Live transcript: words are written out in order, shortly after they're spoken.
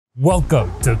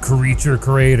Welcome to Creature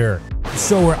Creator, the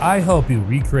show where I help you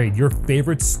recreate your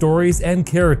favorite stories and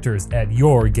characters at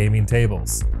your gaming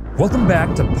tables. Welcome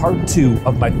back to part 2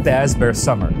 of my Fazbear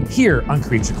Summer here on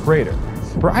Creature Creator,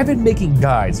 where I've been making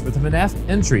guides for the Fnaf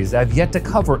entries that I've yet to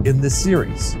cover in this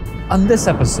series. On this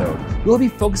episode, we'll be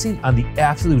focusing on the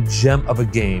absolute gem of a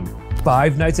game,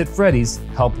 Five Nights at Freddy's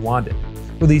Help Wanted,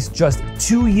 released just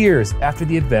 2 years after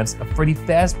the events of Freddy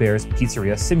Fazbear's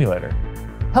Pizzeria Simulator.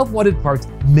 Help Wanted marked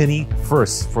many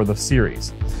firsts for the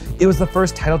series. It was the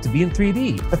first title to be in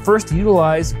 3D, the first to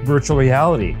utilize virtual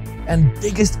reality, and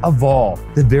biggest of all,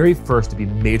 the very first to be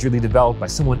majorly developed by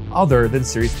someone other than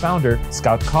series founder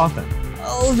Scott Cawthon,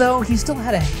 although he still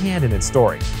had a hand in its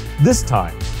story. This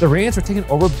time, the reins were taken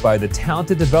over by the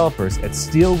talented developers at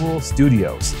Steelwool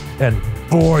Studios, and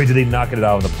boy did they knock it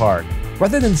out of the park.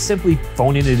 Rather than simply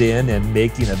phoning it in and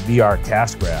making a VR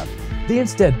cash grab, they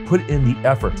instead put in the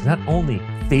effort to not only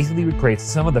faithfully recreate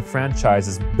some of the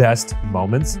franchise's best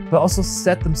moments, but also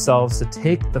set themselves to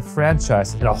take the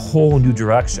franchise in a whole new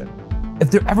direction.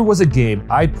 If there ever was a game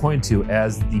I'd point to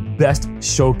as the best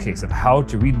showcase of how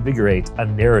to reinvigorate a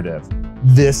narrative,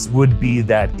 this would be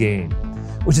that game,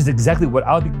 which is exactly what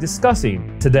I'll be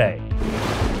discussing today,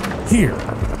 here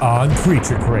on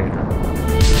Creature Creator.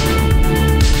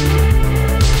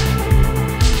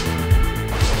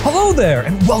 Hello there,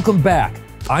 and welcome back.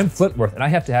 I'm Flintworth, and I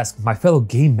have to ask my fellow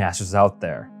game masters out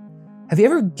there, have you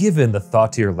ever given the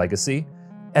thought to your legacy?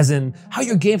 As in, how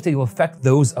your game today will affect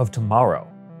those of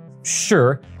tomorrow?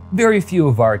 Sure, very few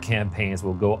of our campaigns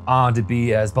will go on to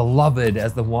be as beloved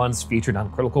as the ones featured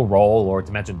on Critical Role or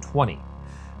Dimension 20.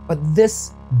 But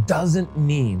this doesn't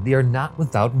mean they are not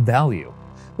without value.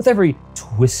 With every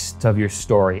twist of your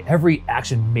story, every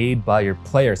action made by your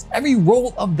players, every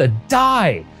roll of the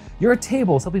die, your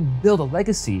table is helping build a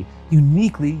legacy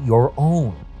uniquely your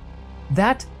own.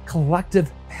 That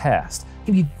collective past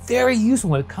can be very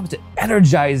useful when it comes to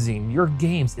energizing your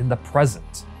games in the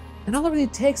present. And all it really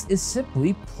takes is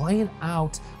simply playing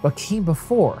out what came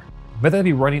before, whether that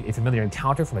be running a familiar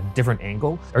encounter from a different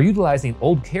angle or utilizing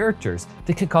old characters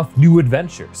to kick off new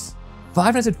adventures.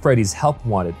 Five Nights at Freddy's Help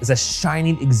Wanted is a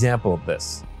shining example of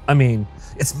this. I mean,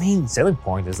 its main selling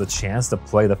point is the chance to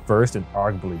play the first and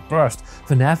arguably best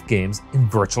Fnaf games in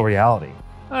virtual reality.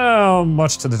 Oh,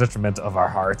 much to the detriment of our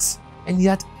hearts. And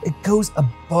yet, it goes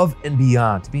above and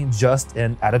beyond to being just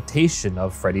an adaptation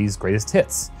of Freddy's greatest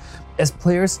hits, as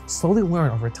players slowly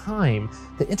learn over time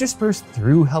that interspersed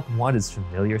through Help Wanted's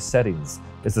familiar settings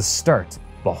is the start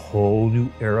of a whole new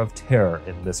era of terror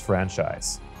in this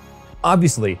franchise.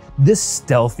 Obviously, this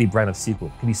stealthy brand of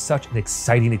sequel can be such an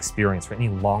exciting experience for any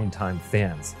longtime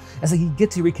fans, as they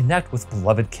get to reconnect with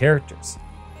beloved characters.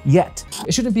 Yet,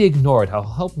 it shouldn't be ignored how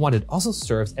Help Wanted also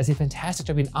serves as a fantastic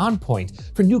jumping on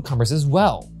point for newcomers as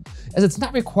well, as it's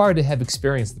not required to have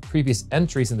experienced the previous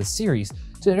entries in the series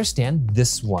to understand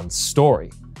this one's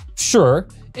story. Sure,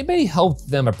 it may help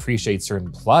them appreciate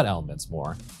certain plot elements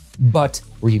more, but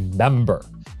remember,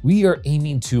 we are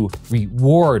aiming to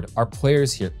reward our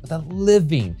players here with a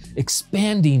living,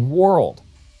 expanding world,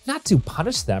 not to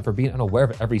punish them for being unaware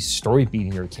of every story beat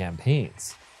in your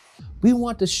campaigns. We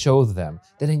want to show them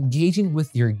that engaging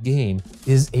with your game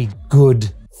is a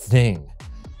good thing,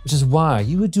 which is why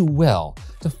you would do well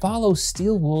to follow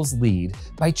Steelwool's lead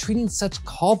by treating such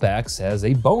callbacks as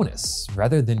a bonus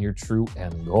rather than your true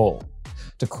end goal,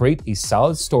 to create a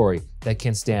solid story that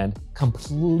can stand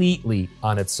completely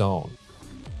on its own.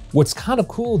 What's kind of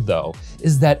cool though,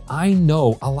 is that I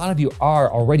know a lot of you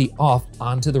are already off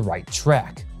onto the right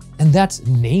track. And that's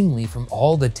namely from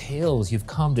all the tales you've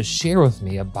come to share with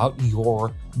me about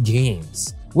your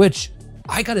games, which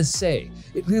I gotta say,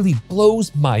 it really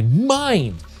blows my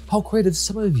mind how creative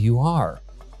some of you are.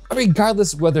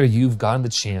 Regardless whether you've gotten the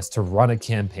chance to run a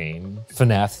campaign,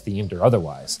 Fnaf themed or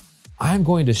otherwise, I'm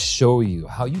going to show you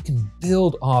how you can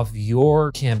build off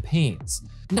your campaigns,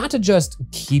 not to just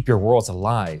keep your worlds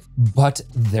alive, but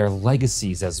their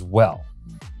legacies as well.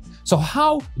 So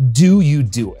how do you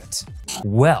do it?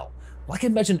 Well, like I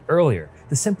mentioned earlier,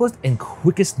 the simplest and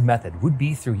quickest method would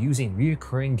be through using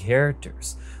recurring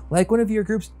characters, like one of your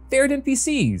group's favorite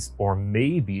NPCs, or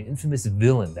maybe an infamous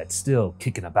villain that's still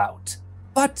kicking about,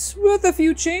 but with a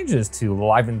few changes to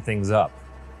liven things up.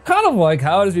 Kind of like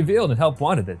how it is revealed in Help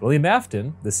Wanted that William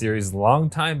Afton, the series'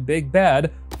 longtime big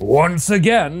bad, once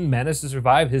again managed to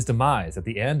survive his demise at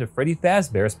the end of Freddy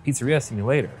Fazbear's Pizzeria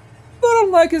Simulator. But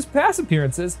unlike his past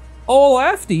appearances, old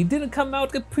Afty didn't come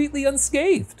out completely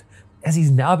unscathed, as he's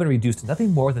now been reduced to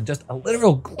nothing more than just a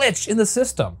literal glitch in the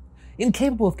system,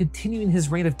 incapable of continuing his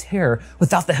reign of terror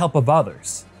without the help of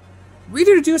others.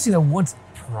 Reintroducing a once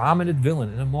prominent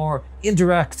villain in a more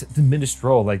indirect, diminished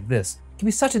role like this can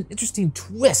be such an interesting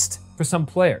twist for some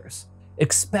players,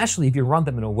 especially if you run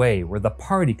them in a way where the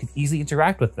party could easily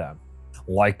interact with them,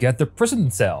 like at the prison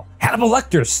cell, Hannibal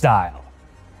Lecter style.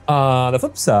 On the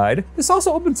flip side, this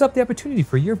also opens up the opportunity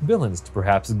for your villains to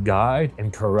perhaps guide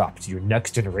and corrupt your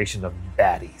next generation of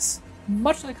baddies.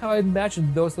 Much like how I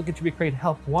imagine those looking to recreate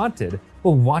Help Wanted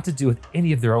will want to do with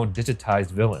any of their own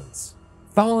digitized villains.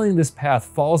 Following this path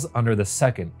falls under the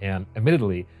second and,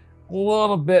 admittedly, a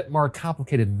little bit more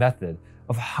complicated method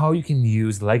of how you can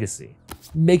use legacy,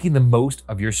 making the most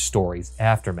of your story's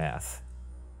aftermath.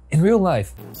 In real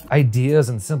life, ideas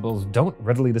and symbols don't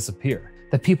readily disappear.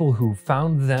 The people who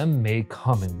found them may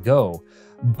come and go,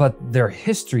 but their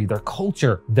history, their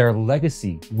culture, their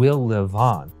legacy will live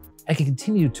on and can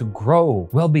continue to grow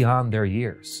well beyond their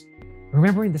years.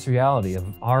 Remembering this reality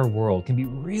of our world can be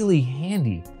really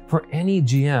handy for any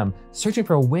GM searching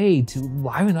for a way to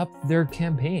liven up their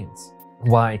campaigns.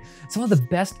 Why, some of the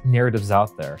best narratives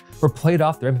out there were played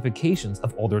off the ramifications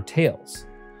of older tales.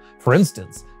 For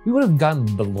instance, we would have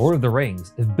gotten The Lord of the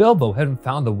Rings if Bilbo hadn't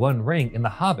found the One Ring in The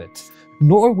Hobbit,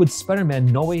 nor would Spider-Man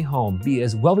No Way Home be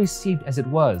as well received as it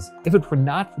was if it were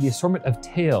not for the assortment of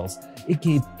tales it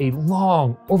gave a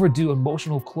long overdue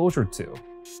emotional closure to.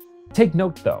 Take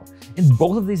note though, in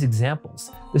both of these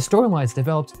examples, the storylines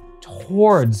developed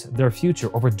towards their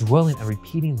future over dwelling on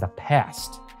repeating the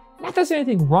past. Not that there's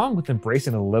anything wrong with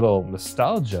embracing a little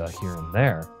nostalgia here and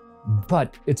there,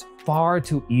 but it's far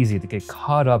too easy to get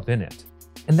caught up in it.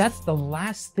 And that's the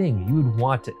last thing you would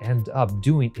want to end up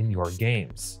doing in your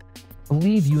games.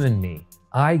 Believe you and me,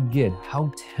 I get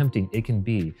how tempting it can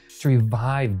be to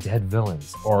revive dead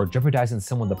villains or jeopardizing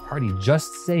someone the party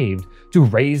just saved to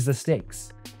raise the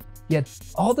stakes. Yet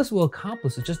all this will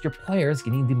accomplish is just your players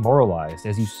getting demoralized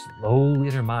as you slowly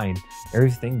undermine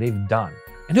everything they've done.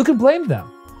 And who can blame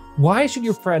them? Why should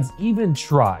your friends even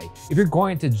try if you're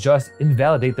going to just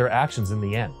invalidate their actions in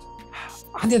the end?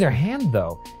 On the other hand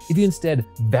though, if you instead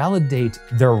validate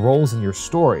their roles in your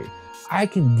story, I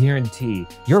can guarantee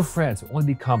your friends will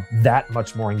only become that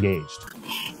much more engaged.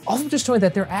 Also just showing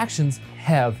that their actions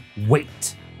have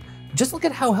weight. Just look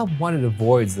at how Help Wanted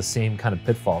avoids the same kind of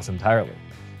pitfalls entirely.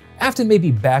 Afton may be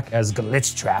back as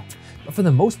glitch-trapped, but for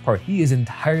the most part, he is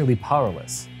entirely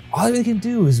powerless. All he can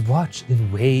do is watch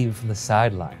and wave from the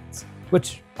sidelines,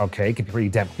 which, okay, can be pretty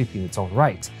damn creepy in its own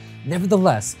right.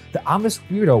 Nevertheless, the ominous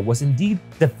weirdo was indeed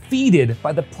defeated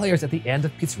by the players at the end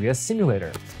of Pizzeria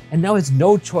Simulator, and now has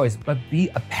no choice but be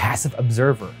a passive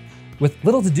observer, with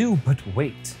little to do but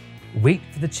wait. Wait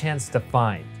for the chance to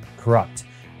find, corrupt,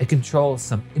 and control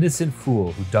some innocent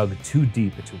fool who dug too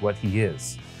deep into what he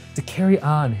is, to carry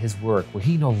on his work where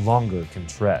he no longer can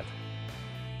tread.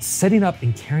 Setting up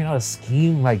and carrying out a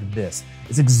scheme like this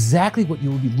is exactly what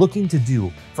you will be looking to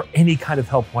do for any kind of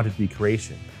Help Wanted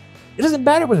recreation. It doesn't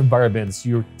matter what environments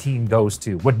your team goes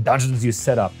to, what dungeons you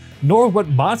set up, nor what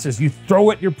monsters you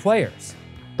throw at your players.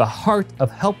 The heart of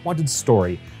Help Wanted's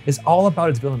story is all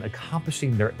about its villain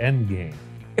accomplishing their end game.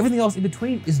 Everything else in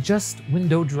between is just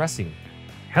window dressing.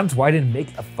 Hence why I didn't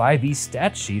make a 5e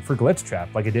stat sheet for Glitch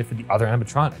Trap like I did for the other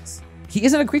animatronics. He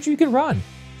isn't a creature you can run.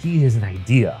 He is an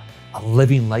idea, a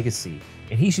living legacy,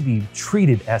 and he should be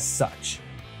treated as such.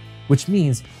 Which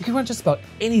means you can run just about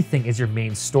anything as your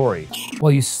main story,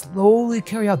 while you slowly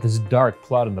carry out this dark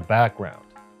plot in the background.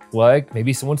 Like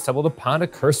maybe someone stumbled upon a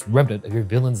cursed remnant of your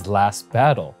villain's last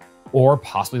battle, or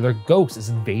possibly their ghost is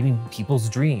invading people's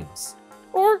dreams.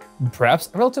 Or perhaps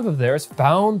a relative of theirs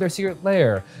found their secret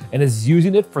lair and is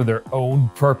using it for their own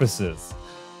purposes.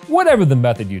 Whatever the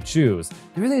method you choose,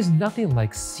 there really is nothing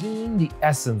like seeing the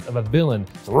essence of a villain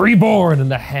reborn in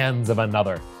the hands of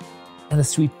another. And the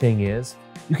sweet thing is,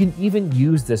 you can even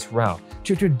use this route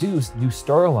to introduce new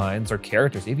storylines or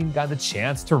characters you haven't gotten the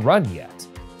chance to run yet.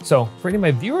 So for any of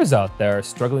my viewers out there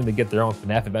struggling to get their own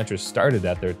Fnaf adventures started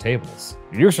at their tables,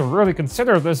 you should really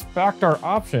consider this backdoor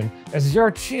option as your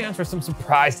chance for some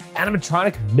surprise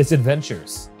animatronic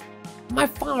misadventures. My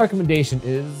final recommendation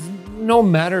is, no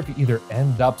matter if you either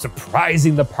end up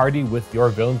surprising the party with your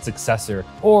villain successor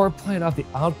or playing off the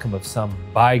outcome of some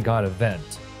bygone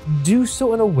event, do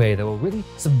so in a way that will really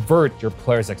subvert your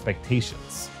players'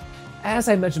 expectations. As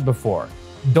I mentioned before,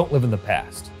 don't live in the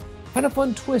past. Find a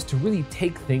fun twist to really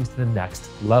take things to the next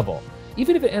level,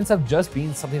 even if it ends up just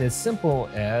being something as simple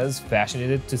as fashioning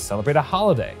it to celebrate a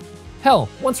holiday. Hell,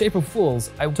 once for April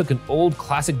Fools, I took an old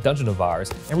classic dungeon of ours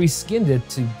and reskinned it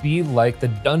to be like the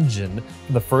dungeon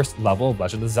from the first level of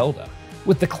Legend of Zelda,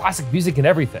 with the classic music and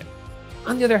everything.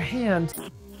 On the other hand,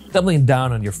 doubling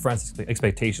down on your friends'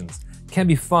 expectations can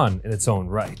be fun in its own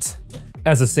right.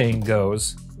 As the saying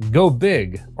goes, go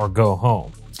big or go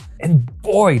home. And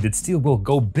boy, did Steel Will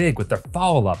go big with their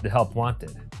follow-up to Help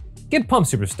Wanted. Get pumped,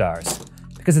 superstars,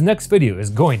 because the next video is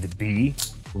going to be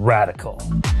radical.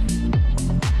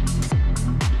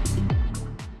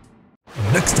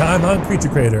 Next time on Creature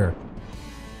Creator.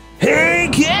 Hey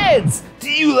kids! Do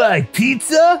you like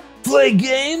pizza, play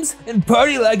games, and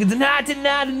party like it's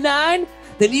 1999?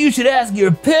 Then you should ask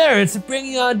your parents to bring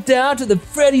you on down to the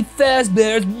Freddy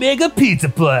Fazbear's Mega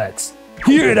Pizzaplex.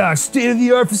 Here at our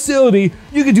state-of-the-art facility,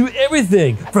 you can do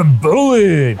everything from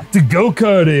bowling to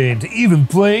go-karting to even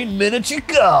playing miniature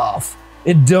golf.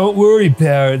 And don't worry,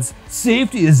 parents,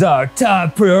 safety is our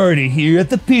top priority here at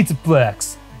the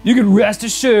Pizzaplex. You can rest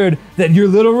assured that your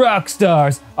little rock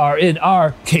stars are in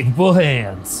our capable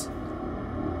hands.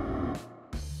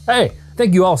 Hey,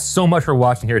 thank you all so much for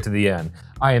watching here to the end.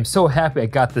 I am so happy I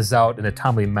got this out in a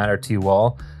timely manner to you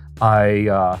all.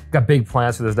 I got big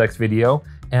plans for this next video,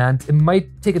 and it might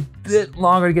take a bit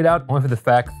longer to get out, only for the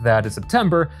fact that in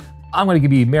September, I'm gonna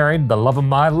be marrying the love of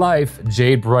my life,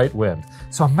 Jade Brightwind.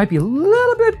 So I might be a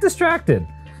little bit distracted.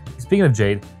 Speaking of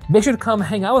Jade, make sure to come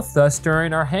hang out with us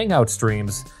during our Hangout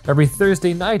streams every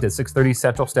Thursday night at 6:30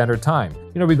 Central Standard Time.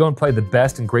 You know, we go and play the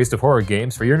best and greatest of horror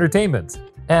games for your entertainment.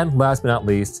 And last but not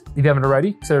least, if you haven't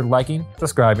already, consider liking,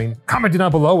 subscribing, commenting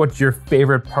down below what your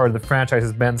favorite part of the franchise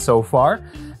has been so far,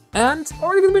 and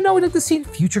or even let me know what you'd like to see in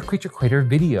future Creature Creator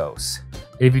videos.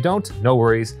 If you don't, no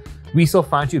worries. We still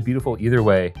find you beautiful either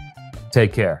way.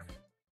 Take care.